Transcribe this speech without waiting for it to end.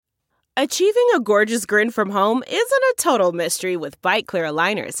Achieving a gorgeous grin from home isn't a total mystery with Bite Clear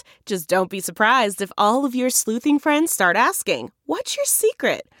aligners. Just don't be surprised if all of your sleuthing friends start asking, "What's your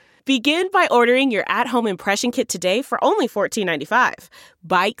secret?" Begin by ordering your at-home impression kit today for only $14.95.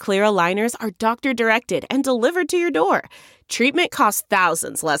 Bite Clear aligners are doctor-directed and delivered to your door. Treatment costs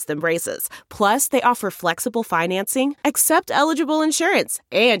thousands less than braces. Plus, they offer flexible financing, accept eligible insurance,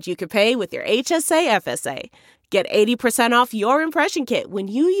 and you can pay with your HSA FSA. Get 80% off your impression kit when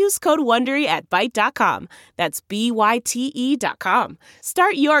you use code WONDERY at Byte.com. That's BYTE.com.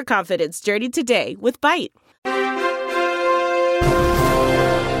 Start your confidence journey today with Byte.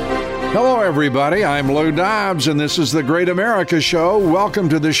 Hello, everybody. I'm Lou Dobbs, and this is the Great America Show. Welcome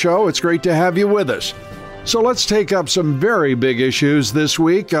to the show. It's great to have you with us. So let's take up some very big issues this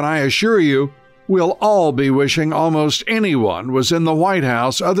week, and I assure you, we'll all be wishing almost anyone was in the White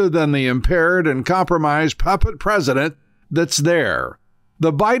House other than the impaired and compromised puppet president that's there.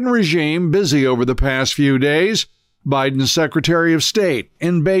 The Biden regime busy over the past few days. Biden's Secretary of State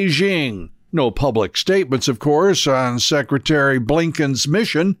in Beijing. No public statements, of course, on Secretary Blinken's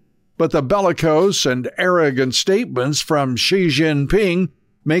mission, but the bellicose and arrogant statements from Xi Jinping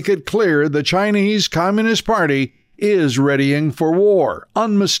make it clear the Chinese Communist Party is readying for war.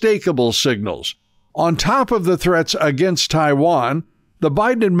 Unmistakable signals. On top of the threats against Taiwan, the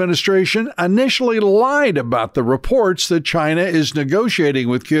Biden administration initially lied about the reports that China is negotiating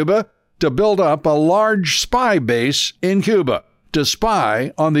with Cuba to build up a large spy base in Cuba to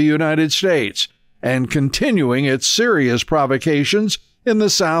spy on the United States and continuing its serious provocations in the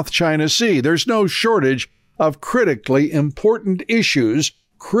South China Sea. There's no shortage of critically important issues,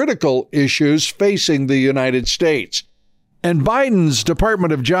 critical issues facing the United States. And Biden's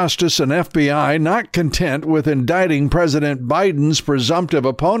Department of Justice and FBI, not content with indicting President Biden's presumptive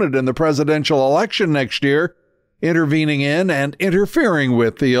opponent in the presidential election next year, intervening in and interfering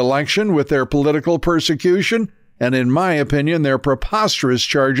with the election with their political persecution and, in my opinion, their preposterous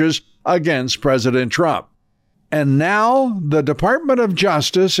charges against President Trump. And now the Department of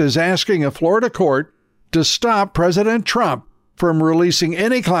Justice is asking a Florida court to stop President Trump from releasing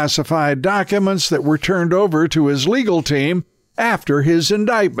any classified documents that were turned over to his legal team after his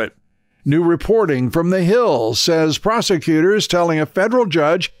indictment. New reporting from The Hill says prosecutors telling a federal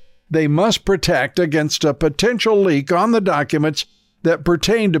judge they must protect against a potential leak on the documents that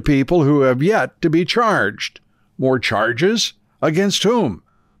pertain to people who have yet to be charged. More charges? Against whom?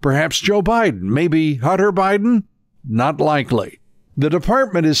 Perhaps Joe Biden, maybe Hunter Biden? Not likely. The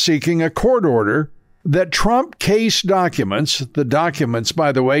department is seeking a court order that Trump case documents, the documents,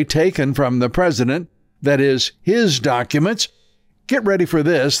 by the way, taken from the president, that is, his documents, get ready for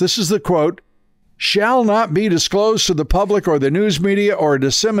this. This is the quote, shall not be disclosed to the public or the news media or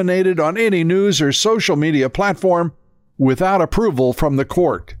disseminated on any news or social media platform without approval from the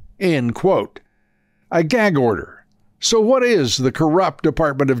court, end quote. A gag order. So what is the corrupt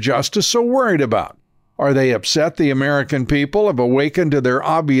Department of Justice so worried about? Are they upset the American people have awakened to their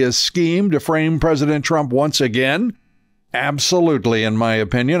obvious scheme to frame President Trump once again? Absolutely, in my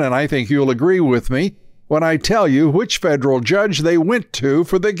opinion, and I think you'll agree with me when I tell you which federal judge they went to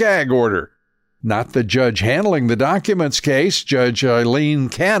for the gag order. Not the judge handling the documents case, Judge Eileen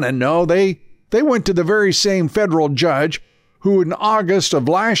Cannon. No, they went to the very same federal judge who in August of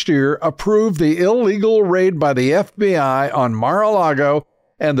last year approved the illegal raid by the FBI on Mar-a-Lago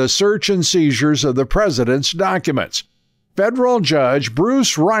and the search and seizures of the president's documents. Federal Judge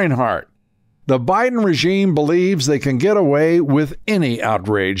Bruce Reinhart. The Biden regime believes they can get away with any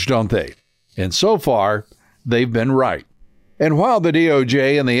outrage, don't they? And so far, they've been right. And while the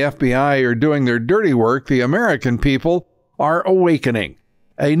DOJ and the FBI are doing their dirty work, the American people are awakening.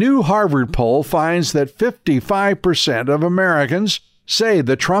 A new Harvard poll finds that 55% of Americans say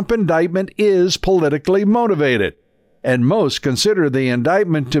the Trump indictment is politically motivated, and most consider the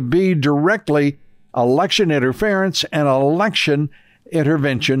indictment to be directly election interference and election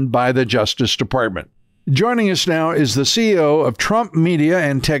intervention by the Justice Department. Joining us now is the CEO of Trump Media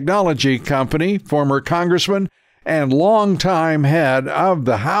and Technology Company, former congressman and longtime head of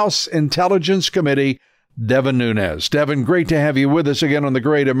the House Intelligence Committee, Devin Nunes. Devin, great to have you with us again on the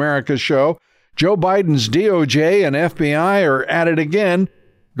Great America Show. Joe Biden's DOJ and FBI are at it again,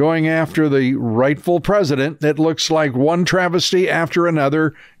 going after the rightful president. It looks like one travesty after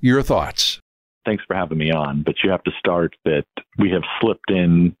another. Your thoughts? Thanks for having me on, but you have to start that we have slipped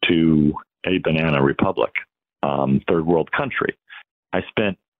into a banana republic, third world country. I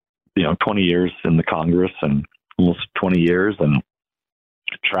spent, 20 years in the Congress and almost 20 years and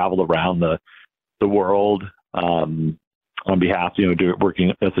traveled around the world on behalf,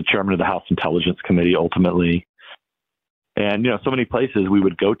 working as the chairman of the House Intelligence Committee ultimately. And, so many places we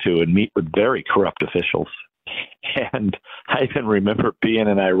would go to and meet with very corrupt officials. And I even remember being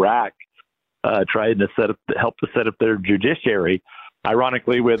in Iraq, trying to help to set up their judiciary,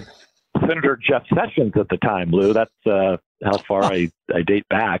 ironically, with Senator Jeff Sessions at the time, Lou. That's how far I date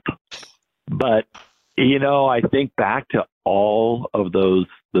back. But, I think back to all of those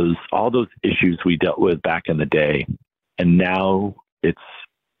issues we dealt with back in the day. And now it's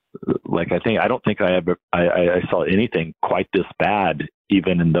like, I don't think I saw anything quite this bad,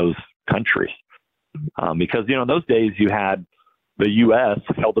 even in those countries. Because, in those days you had the U.S.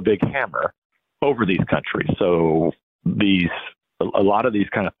 held a big hammer over these countries. So a lot of these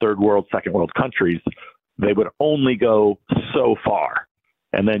kind of third world, second world countries, they would only go so far.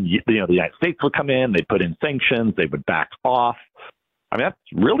 And then, the United States would come in, they'd put in sanctions, they would back off. I mean, that's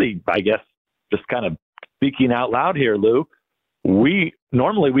really, I guess, just kind of speaking out loud here, Lou, we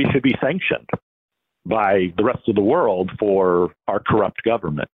should be sanctioned by the rest of the world for our corrupt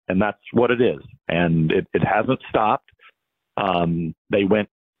government. And that's what it is. And it hasn't stopped. They went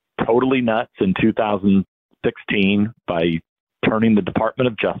totally nuts in 2016 by turning the Department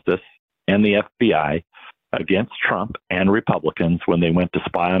of Justice and the FBI against Trump and Republicans when they went to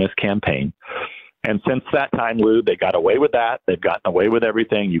spy on his campaign. And since that time, Lou, they got away with that. They've gotten away with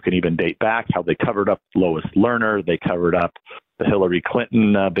everything. You can even date back how they covered up Lois Lerner. They covered up the Hillary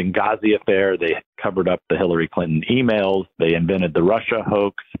Clinton Benghazi affair. They covered up the Hillary Clinton emails. They invented the Russia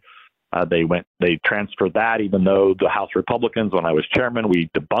hoax. They transferred that, even though the House Republicans, when I was chairman, we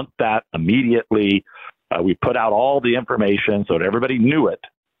debunked that immediately. We put out all the information so that everybody knew it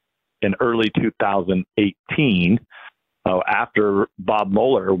in early 2018, after Bob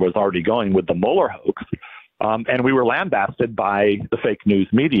Mueller was already going with the Mueller hoax. And we were lambasted by the fake news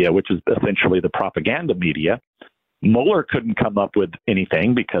media, which is essentially the propaganda media. Mueller couldn't come up with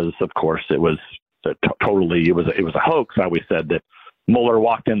anything because, of course, it was a hoax. I always said that Mueller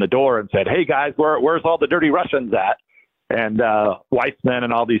walked in the door and said, "Hey guys, where's all the dirty Russians at?" And Weissman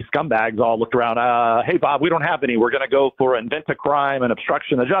and all these scumbags all looked around. Hey Bob, we don't have any. We're going to go for invent a crime and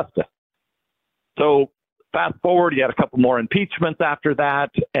obstruction of justice. So fast forward, you had a couple more impeachments after that,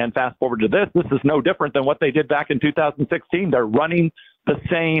 and fast forward to this. This is no different than what they did back in 2016. They're running the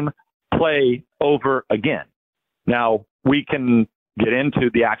same play over again. Now, we can get into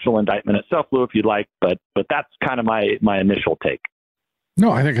the actual indictment itself, Lou, if you'd like, but that's kind of my initial take.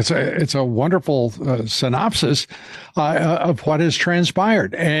 No, I think it's a wonderful synopsis of what has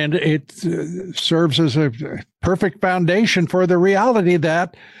transpired, and it serves as a perfect foundation for the reality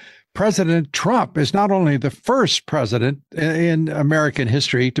that President Trump is not only the first president in American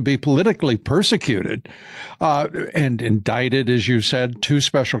history to be politically persecuted and indicted, as you said, 2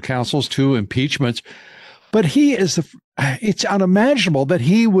 special counsels, 2 impeachments, but he is it's unimaginable that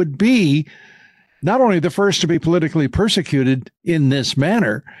he would be not only the first to be politically persecuted in this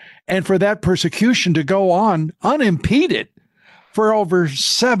manner, and for that persecution to go on unimpeded for over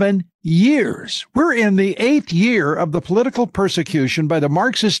 7 years. We're in the 8th year of the political persecution by the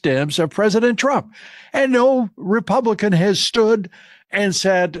Marxist Dems of President Trump. And no Republican has stood and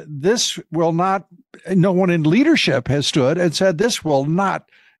said this will not, no one in leadership has stood and said this will not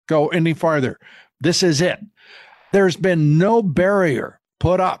go any farther. This is it. There's been no barrier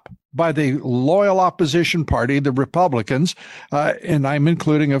put up by the loyal opposition party, the Republicans, and I'm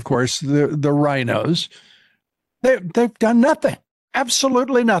including, of course, the rhinos. They've done nothing,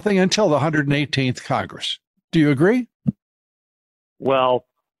 absolutely nothing until the 118th Congress. Do you agree? Well,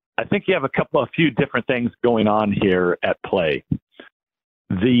 I think you have a few different things going on here at play.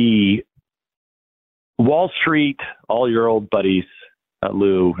 The Wall Street, all your old buddies,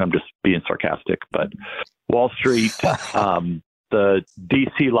 Lou, I'm just being sarcastic, but Wall Street, the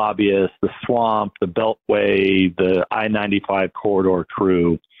D.C. lobbyists, the Swamp, the Beltway, the I-95 corridor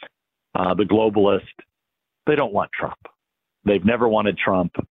crew, the globalists, they don't want Trump. They've never wanted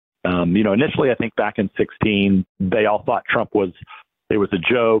Trump. Initially, I think back in 2016, they all thought Trump was a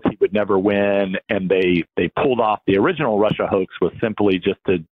joke. He would never win. And they pulled off the original Russia hoax was simply just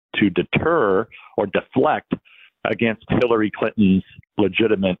to deter or deflect against Hillary Clinton's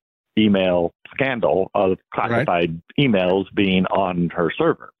legitimate email scandal of classified emails being on her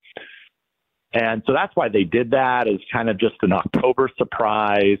server. And so that's why they did that, as kind of just an October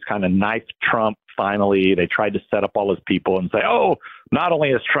surprise, kind of nice Trump. Finally, they tried to set up all his people and say, oh, not only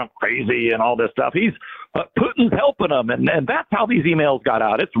is Trump crazy and all this stuff, he's Putin's helping him. And that's how these emails got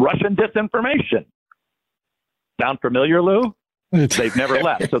out. It's Russian disinformation. Sound familiar, Lou? They've never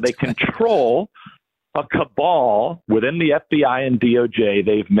left. So they control a cabal within the FBI and DOJ.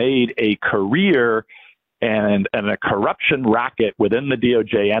 They've made a career and a corruption racket within the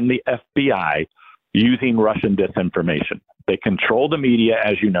DOJ and the FBI using Russian disinformation. They control the media,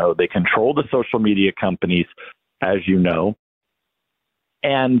 as you know. They control the social media companies, as you know.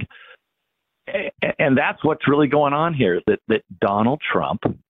 And that's what's really going on here, is that Donald Trump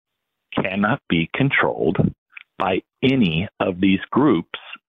cannot be controlled by any of these groups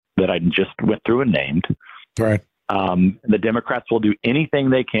that I just went through and named. Right. The Democrats will do anything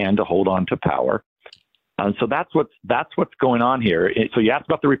they can to hold on to power. So that's what's going on here. So you asked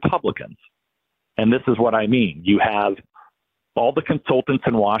about the Republicans, and this is what I mean. You have all the consultants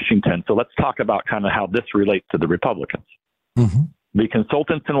in Washington. So let's talk about kind of how this relates to the Republicans. Mm-hmm. The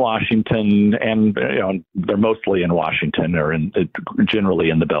consultants in Washington, and they're mostly in Washington or generally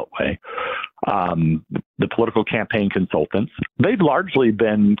in the Beltway. The political campaign consultants, they've largely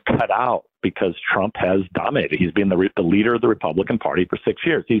been cut out because Trump has dominated. He's been the leader of the Republican Party for 6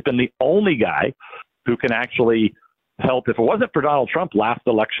 years. He's been the only guy who can actually help. If it wasn't for Donald Trump last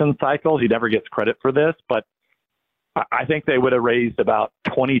election cycle, he never gets credit for this, but I think they would have raised about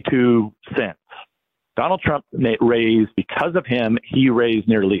 22 cents. Donald Trump raised, because of him, he raised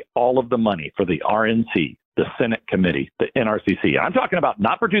nearly all of the money for the RNC, the Senate committee, the NRCC. I'm talking about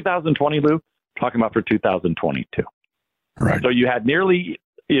not for 2020, Lou, I'm talking about for 2022. Right. So you had nearly,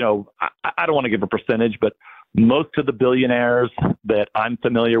 I don't want to give a percentage, but most of the billionaires that I'm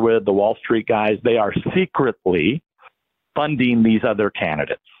familiar with, the Wall Street guys, they are secretly funding these other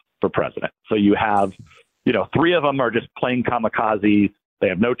candidates for president. So you have, 3 of them are just plain kamikazes. They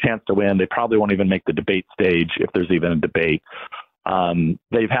have no chance to win. They probably won't even make the debate stage if there's even a debate.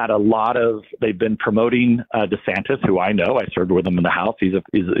 They've been promoting DeSantis, who I know. I served with him in the House. He's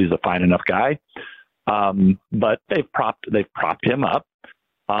a fine enough guy. But they've propped him up.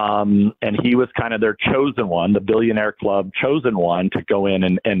 And he was kind of their chosen one, the billionaire club chosen one to go in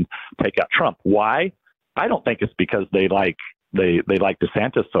and take out Trump. Why? I don't think it's because they like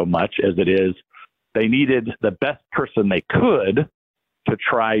DeSantis so much as it is they needed the best person they could to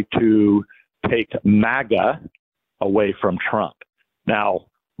try to take MAGA away from Trump. Now,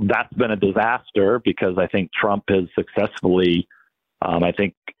 that's been a disaster because I think Trump has successfully, I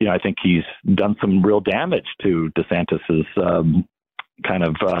think he's done some real damage to DeSantis's kind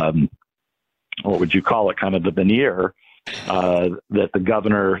of, what would you call it? Kind of the veneer that the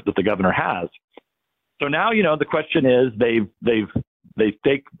governor has. So now, the question is they've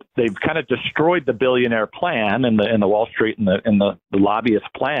kind of destroyed the billionaire plan and the Wall Street and the lobbyist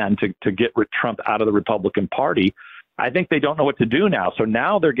plan to get Trump out of the Republican Party. I think they don't know what to do now. So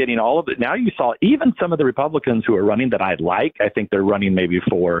now they're getting all of it. Now you saw even some of the Republicans who are running that I like. I think they're running maybe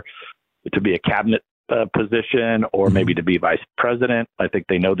to be a cabinet position or maybe to be vice president. I think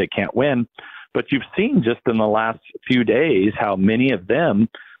they know they can't win. But you've seen just in the last few days how many of them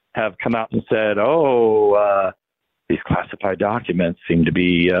have come out and said, these classified documents seem to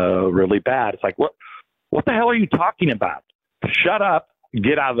be really bad. It's like, what the hell are you talking about? Shut up,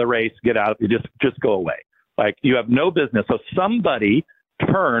 get out of the race, just go away. Like, you have no business. So somebody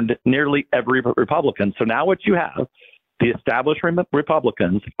turned nearly every Republican. So now what you have, the established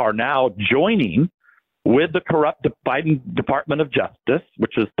Republicans are now joining with the corrupt Biden Department of Justice,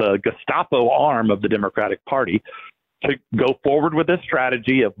 which is the Gestapo arm of the Democratic Party, to go forward with this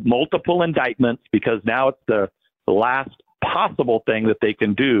strategy of multiple indictments, because now it's the last possible thing that they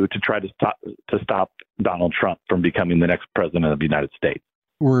can do to try to stop Donald Trump from becoming the next president of the United States.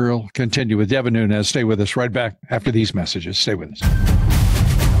 We'll continue with Devin Nunes. Stay with us right back after these messages. Stay with us.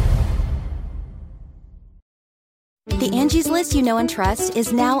 The Angie's List you know and trust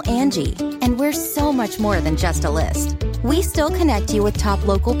is now Angie, and we're so much more than just a list. We still connect you with top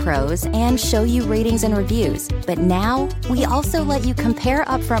local pros and show you ratings and reviews, but now we also let you compare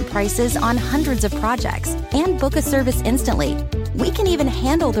upfront prices on hundreds of projects and book a service instantly. We can even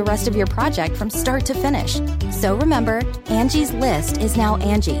handle the rest of your project from start to finish. So remember, Angie's List is now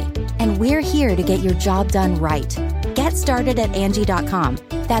Angie, and we're here to get your job done right. Get started at Angie.com.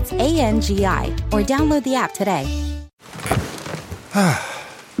 That's ANGI, or download the app today.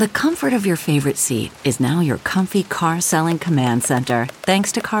 The comfort of your favorite seat is now your comfy car-selling command center,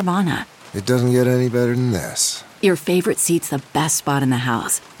 thanks to Carvana. It doesn't get any better than this. Your favorite seat's the best spot in the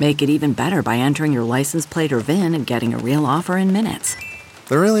house. Make it even better by entering your license plate or VIN and getting a real offer in minutes.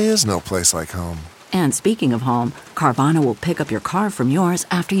 There really is no place like home. And speaking of home, Carvana will pick up your car from yours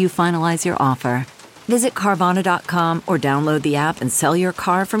after you finalize your offer. Visit Carvana.com or download the app and sell your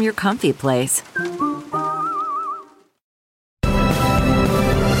car from your comfy place.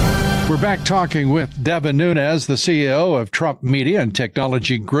 We're back talking with Devin Nunes, the CEO of Trump Media and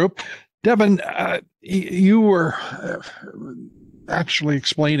Technology Group. Devin, you were actually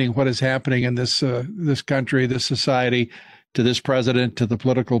explaining what is happening in this country, this society, to this president, to the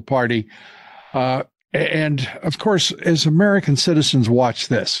political party. And of course, as American citizens watch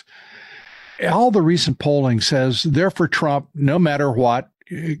this, all the recent polling says they're for Trump no matter what.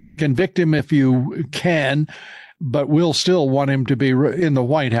 Convict him if you can, but we'll still want him to be in the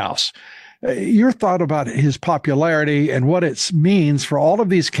White House. Your thought about his popularity and what it means for all of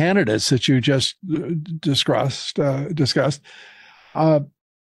these candidates that you just discussed.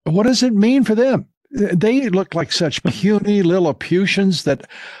 What does it mean for them? They look like such puny Lilliputians that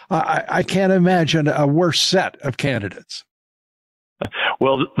I can't imagine a worse set of candidates.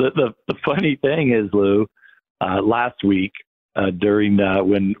 Well, the funny thing is, Lou, last week during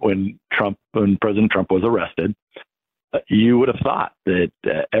when President Trump was arrested, you would have thought that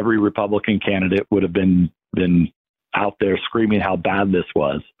every Republican candidate would have been out there screaming how bad this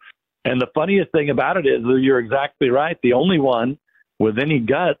was. And the funniest thing about it is, you're exactly right. The only one with any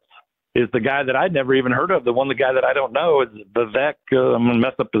guts is the guy that I'd never even heard of. The guy that I don't know is Vivek. I'm going to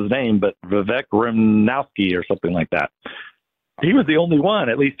mess up his name, but Vivek Rimnowski or something like that. He was the only one.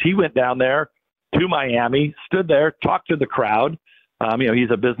 At least he went down there to Miami, stood there, talked to the crowd.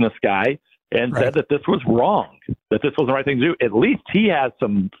 He's a business guy, and said that this was wrong, that this was the right thing to do. At least he has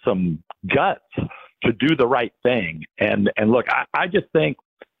some guts to do the right thing. And look, I just think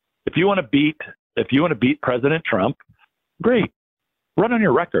if you want to beat President Trump, great. Run on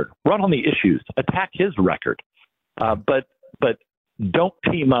your record. Run on the issues. Attack his record. But don't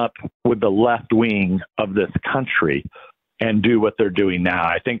team up with the left wing of this country and do what they're doing now.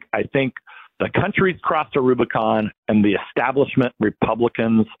 I think the country's crossed a Rubicon, and the establishment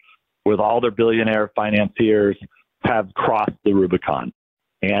Republicans, with all their billionaire financiers, have crossed the Rubicon.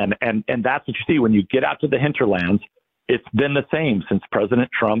 And that's what you see when you get out to the hinterlands. It's been the same since President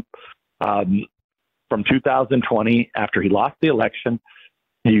Trump, from 2020, after he lost the election.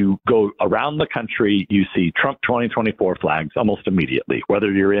 You go around the country, you see Trump 2024 flags almost immediately,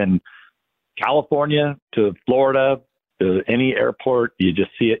 whether you're in California to Florida, to any airport, you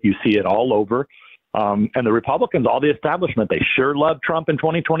just see it. You see it all over. And the Republicans, all the establishment, they sure loved Trump in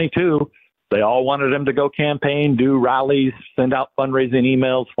 2022. They all wanted him to go campaign, do rallies, send out fundraising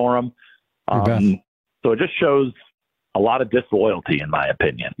emails for him. So it just shows a lot of disloyalty, in my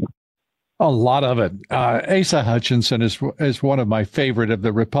opinion. A lot of it. Asa Hutchinson is one of my favorite of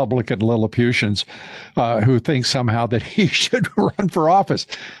the Republican Lilliputians who thinks somehow that he should run for office.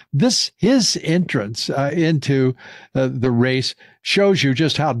 His entrance into the race shows you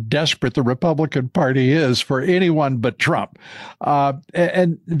just how desperate the Republican Party is for anyone but Trump.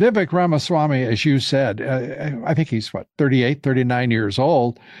 And Vivek Ramaswamy, as you said, I think he's 38, 39 years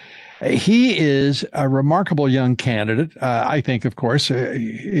old. He is a remarkable young candidate. I think, of course,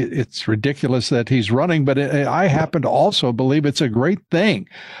 it's ridiculous that he's running, but I happen to also believe it's a great thing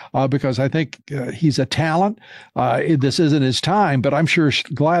because I think he's a talent. This isn't his time, but I'm sure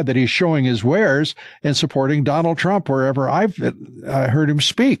glad that he's showing his wares and supporting Donald Trump wherever I've heard him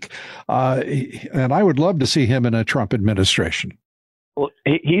speak. And I would love to see him in a Trump administration. Well,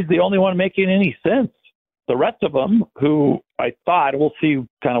 he's the only one making any sense. The rest of them, who I thought, we'll see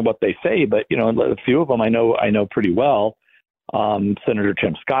kind of what they say, but a few of them I know pretty well. Senator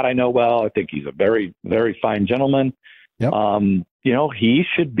Tim Scott I know well. I think he's a very, very fine gentleman. Yep. He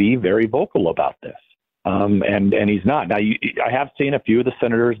should be very vocal about this, and he's not. Now, I have seen a few of the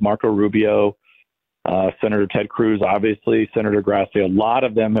senators, Marco Rubio, Senator Ted Cruz, obviously, Senator Grassley. A lot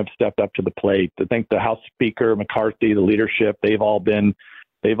of them have stepped up to the plate. I think the House Speaker, McCarthy, the leadership, they've all been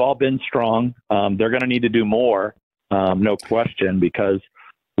strong. They're going to need to do more, no question, because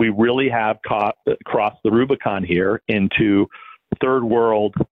we really have crossed the Rubicon here into third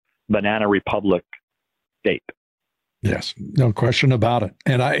world banana republic state. Yes, no question about it.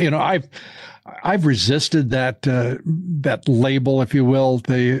 And I've resisted that label, if you will,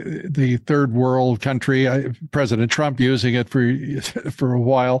 the third world country. President Trump using it for a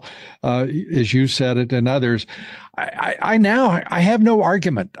while, as you said it, and others. I have no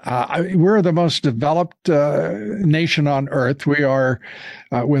argument. We're the most developed nation on earth. We are,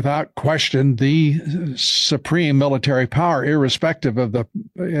 without question, the supreme military power, irrespective of the,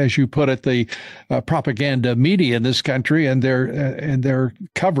 as you put it, the propaganda media in this country and their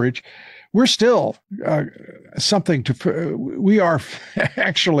coverage. We're still we are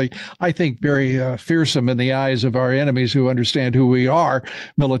actually, I think, very fearsome in the eyes of our enemies who understand who we are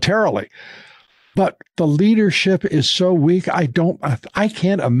militarily. But the leadership is so weak. I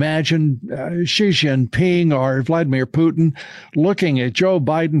can't imagine Xi Jinping or Vladimir Putin looking at Joe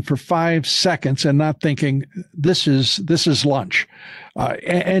Biden for 5 seconds and not thinking this is lunch.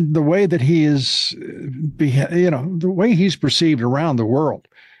 And the way that he is, the way he's perceived around the world,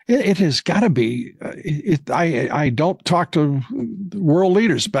 it has got to be. I don't talk to world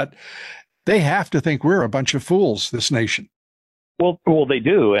leaders, but They have to think we're a bunch of fools, this nation. Well, they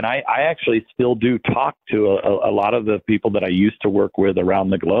do. And I actually still do talk to a lot of the people that I used to work with around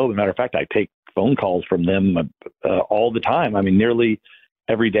the globe. As a matter of fact, I take phone calls from them all the time. I mean, nearly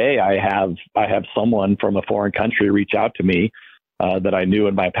every day I have someone from a foreign country reach out to me that I knew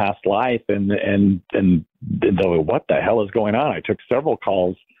in my past life, and they'll go, what the hell is going on? I took several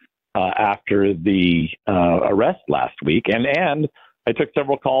calls after the arrest last week, and I took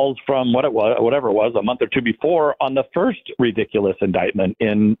several calls from whatever it was, a month or two before on the first ridiculous indictment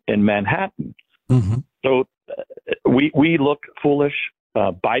in Manhattan. Mm-hmm. So we look foolish.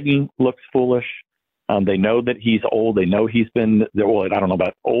 Biden looks foolish. They know that he's old. They know he's been, well, I don't know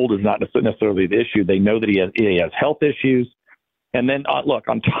about old is not necessarily the issue. They know that he has health issues. And then look,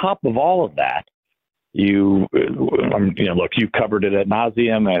 on top of all of that, you've covered it ad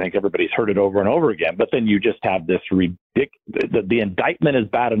nauseum. I think everybody's heard it over and over again. But then you just have this the indictment is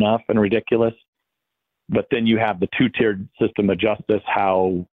bad enough and ridiculous. But then you have the two-tiered system of justice,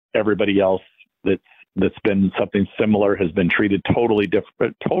 how everybody else that's been something similar has been treated totally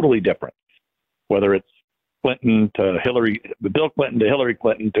different. Whether it's Clinton to Bill Clinton to Hillary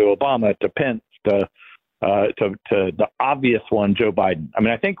Clinton to Obama to Pence to the obvious one, Joe Biden. I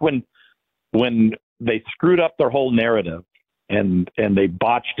mean, I think when they screwed up their whole narrative and they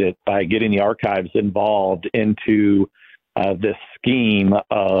botched it by getting the archives involved into this scheme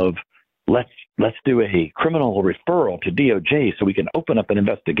of let's do a criminal referral to DOJ so we can open up an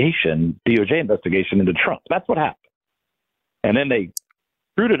DOJ investigation into Trump. That's what happened. And then they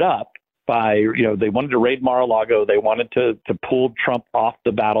screwed it up by, they wanted to raid Mar-a-Lago. They wanted to pull Trump off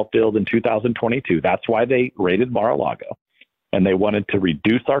the battlefield in 2022. That's why they raided Mar-a-Lago. And they wanted to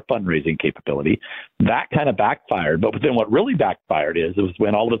reduce our fundraising capability. That kind of backfired. But then what really backfired it was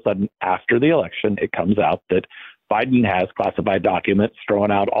when all of a sudden after the election, it comes out that Biden has classified documents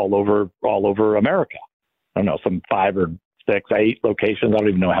thrown out all over America. I don't know, some 5 or 6, 8 locations. I don't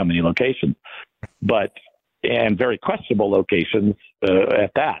even know how many locations, and very questionable locations at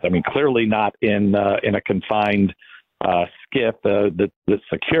that. I mean, clearly not in a confined skiff that's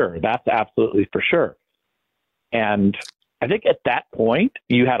secure. That's absolutely for sure. And I think at that point,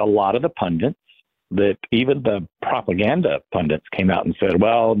 you had a lot of the pundits that even the propaganda pundits came out and said,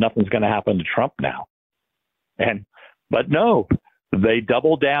 well, nothing's going to happen to Trump now. But no, they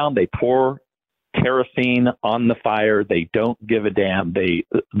double down. They pour kerosene on the fire. They don't give a damn. The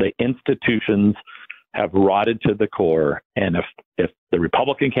institutions have rotted to the core. And if the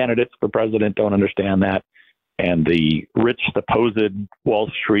Republican candidates for president don't understand that, and the rich, supposed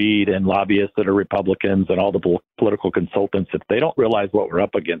Wall Street and lobbyists that are Republicans and all the political consultants, if they don't realize what we're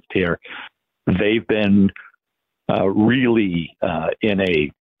up against here, they've been really in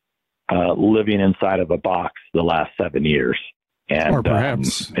a living inside of a box the last 7 years. And or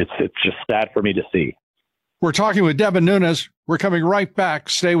perhaps it's just sad for me to see. We're talking with Devin Nunes. We're coming right back.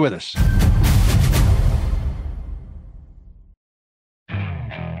 Stay with us.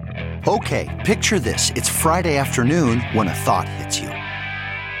 Okay, picture this. It's Friday afternoon when a thought hits you.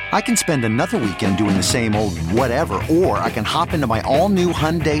 I can spend another weekend doing the same old whatever, or I can hop into my all-new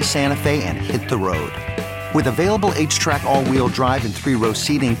Hyundai Santa Fe and hit the road. With available H-Track all-wheel drive and 3-row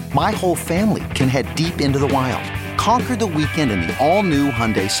seating, my whole family can head deep into the wild. Conquer the weekend in the all-new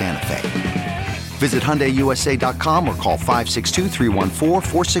Hyundai Santa Fe. Visit HyundaiUSA.com or call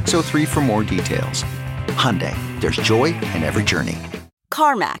 562-314-4603 for more details. Hyundai, there's joy in every journey.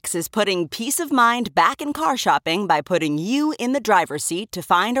 CarMax is putting peace of mind back in car shopping by putting you in the driver's seat to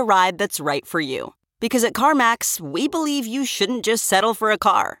find a ride that's right for you. Because at CarMax, we believe you shouldn't just settle for a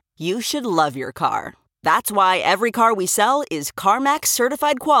car. You should love your car. That's why every car we sell is CarMax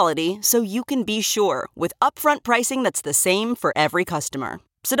certified quality, so you can be sure with upfront pricing that's the same for every customer.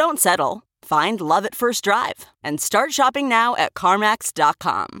 So don't settle. Find love at first drive and start shopping now at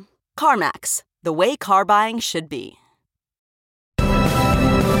CarMax.com. CarMax, the way car buying should be.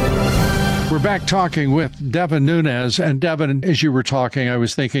 We're back talking with Devin Nunes. And Devin, as you were talking, I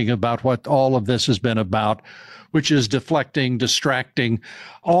was thinking about what all of this has been about, which is deflecting, distracting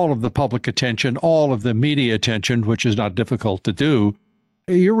all of the public attention, all of the media attention, which is not difficult to do.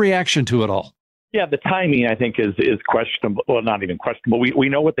 Your reaction to it all? Yeah, the timing, I think, is questionable. Well, not even questionable. We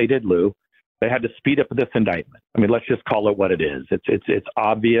know what they did, Lou. They had to speed up this indictment. I mean, let's just call it what it is. It's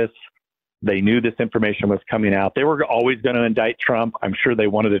obvious. They knew this information was coming out. They were always going to indict Trump. I'm sure they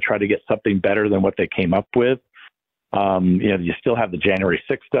wanted to try to get something better than what they came up with. You still have the January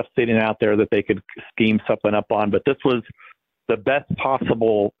 6th stuff sitting out there that they could scheme something up on, but this was the best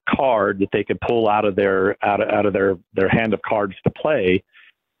possible card that they could pull out of their hand of cards to play,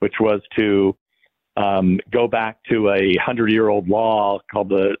 which was to go back to a 100-year-old law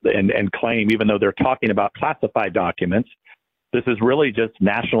called and claim, even though they're talking about classified documents, this is really just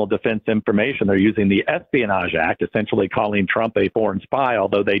national defense information. They're using the Espionage Act, essentially calling Trump a foreign spy,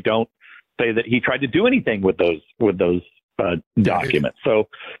 although they don't say that he tried to do anything with those documents. So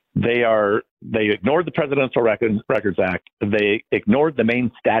they ignored the Presidential Records Act. They ignored the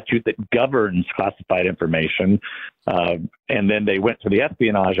main statute that governs classified information. And then they went to the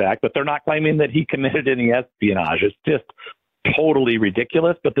Espionage Act, but they're not claiming that he committed any espionage. It's just totally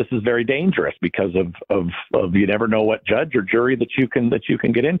ridiculous, but this is very dangerous because of you never know what judge or jury that you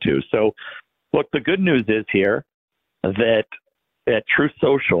can get into. So look, the good news is here that at Truth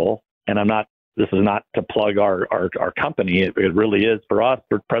Social, and this is not to plug our company. It really is for us,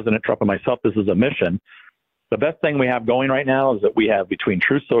 for President Trump and myself, this is a mission. The best thing we have going right now is that we have, between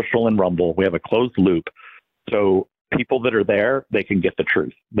Truth Social and Rumble, we have a closed loop. So people that are there, they can get the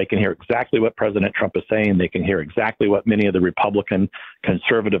truth. They can hear exactly what President Trump is saying. They can hear exactly what many of the Republican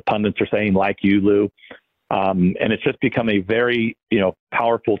conservative pundits are saying, like you, Lou. And it's just become a very,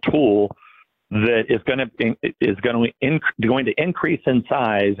 powerful tool that is going to increase in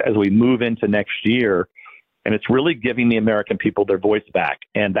size as we move into next year. And it's really giving the American people their voice back.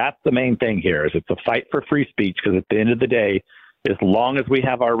 And that's the main thing here, is it's a fight for free speech, because at the end of the day, as long as we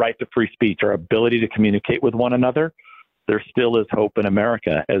have our right to free speech, our ability to communicate with one another, there still is hope in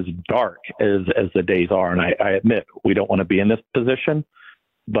America, as dark as the days are. And I admit, we don't want to be in this position,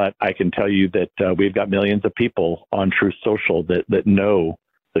 but I can tell you that we've got millions of people on Truth Social that know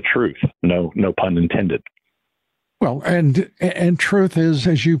the truth. No pun intended. Well, and truth is,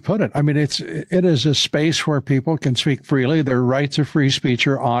 as you put it, I mean, it is a space where people can speak freely. Their rights of free speech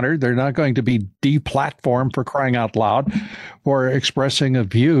are honored. They're not going to be deplatformed, for crying out loud, for expressing a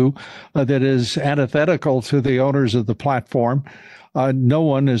view that is antithetical to the owners of the platform. No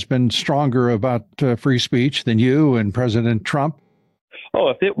one has been stronger about free speech than you and President Trump. Oh,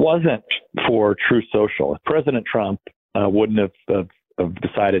 if it wasn't for Truth Social, if President Trump wouldn't have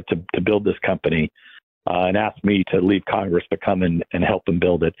decided to build this company, and asked me to leave Congress to come and help them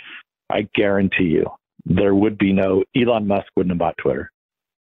build it, I guarantee you there would be Elon Musk wouldn't have bought Twitter.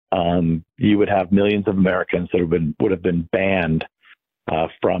 You would have millions of Americans that would have been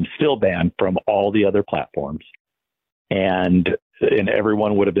still banned from all the other platforms. And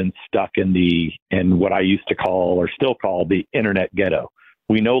everyone would have been stuck in what I used to call, or still call, the internet ghetto.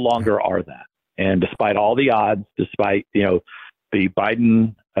 We no longer are that. And despite all the odds, despite, the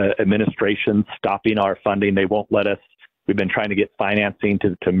Biden administration stopping our funding, they won't let us. We've been trying to get financing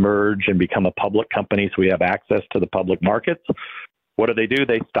to merge and become a public company so we have access to the public markets. What do?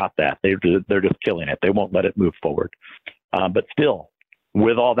 They stop that. They're just killing it. They won't let it move forward. But still,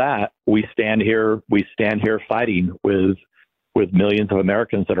 with all that, we stand here fighting with millions of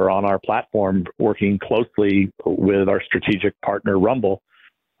Americans that are on our platform, working closely with our strategic partner, Rumble,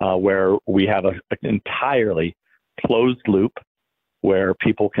 where we have an entirely closed loop, where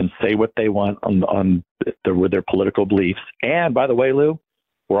people can say what they want with their political beliefs. And by the way, Lou,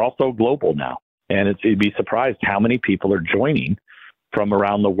 we're also global now. And you'd be surprised how many people are joining from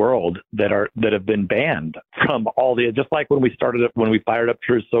around the world that have been banned from just like when we fired up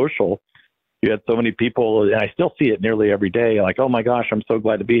Truth Social, you had so many people, and I still see it nearly every day, like, oh my gosh, I'm so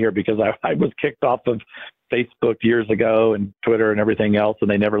glad to be here because I was kicked off of Facebook years ago and Twitter and everything else, and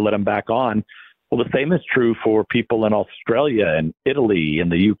they never let them back on. Well, the same is true for people in Australia and Italy and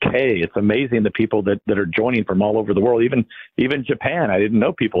the UK. It's amazing the people that are joining from all over the world, even Japan. I didn't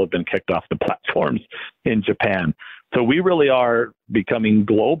know people had been kicked off the platforms in Japan. So we really are becoming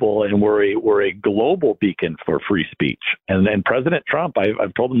global, and we're a global beacon for free speech. And then President Trump,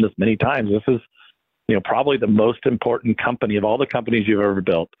 I've told him this many times, this is probably the most important company of all the companies you've ever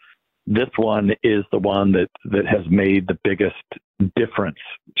built. This one is the one that has made the biggest difference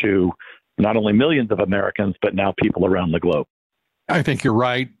to not only millions of Americans, but now people around the globe. I think you're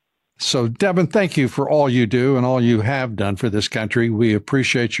right. So, Devin, thank you for all you do and all you have done for this country. We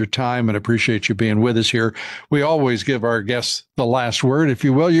appreciate your time and appreciate you being with us here. We always give our guests the last word. If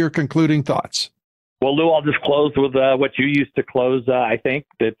you will, your concluding thoughts. Well, Lou, I'll just close with what you used to close. You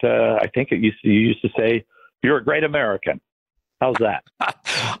used to say, "You're a great American." How's that?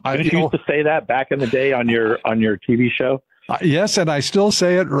 Did you used to say that back in the day on your TV show? Yes, and I still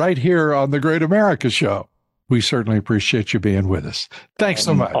say it right here on the Great America Show. We certainly appreciate you being with us. Thanks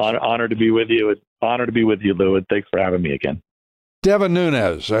so much. Honor to be with you. Honor to be with you, Lou, and thanks for having me again. Devin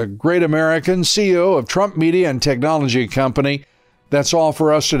Nunes, a great American, CEO of Trump Media and Technology Company. That's all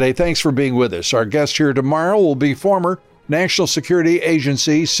for us today. Thanks for being with us. Our guest here tomorrow will be former National Security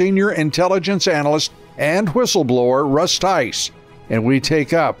Agency Senior Intelligence Analyst and whistleblower Russ Tice. and we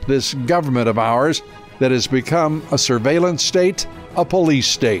take up this government of ours that has become a surveillance state, a police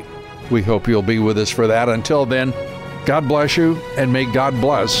state. We hope you'll be with us for that. Until then, God bless you, and may God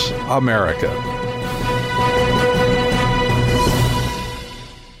bless America.